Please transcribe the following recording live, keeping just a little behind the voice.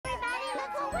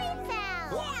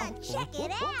Check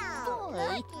it out.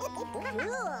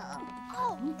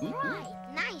 Oh, right.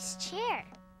 Nice chair.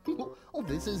 Oh,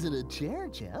 this isn't a chair,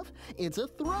 Jeff. It's a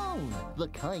throne, the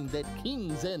kind that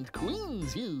kings and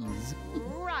queens use.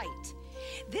 Right.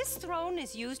 This throne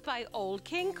is used by Old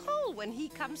King Cole when he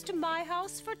comes to my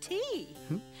house for tea.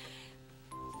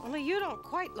 Only you don't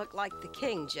quite look like the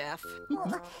king, Jeff.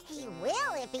 Well, he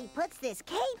will if he puts this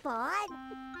cape on.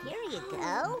 Here you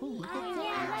go.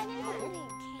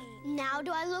 Now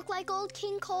do I look like Old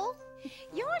King Cole?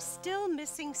 You're still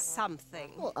missing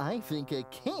something. Well, I think a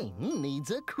king needs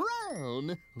a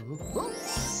crown.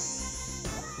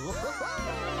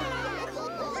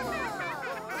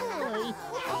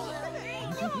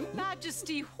 Your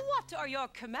Majesty, what are your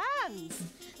commands?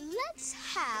 Let's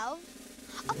have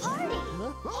a party.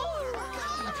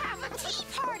 Have a tea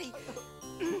party.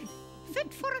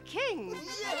 Fit for a king.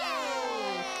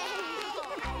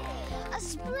 A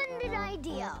splendid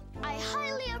idea. I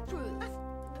highly approve.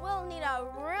 We'll need a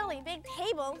really big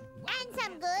table. And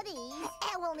some goodies.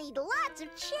 And we'll need lots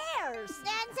of chairs.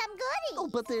 And some goodies. Oh,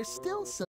 but there's still some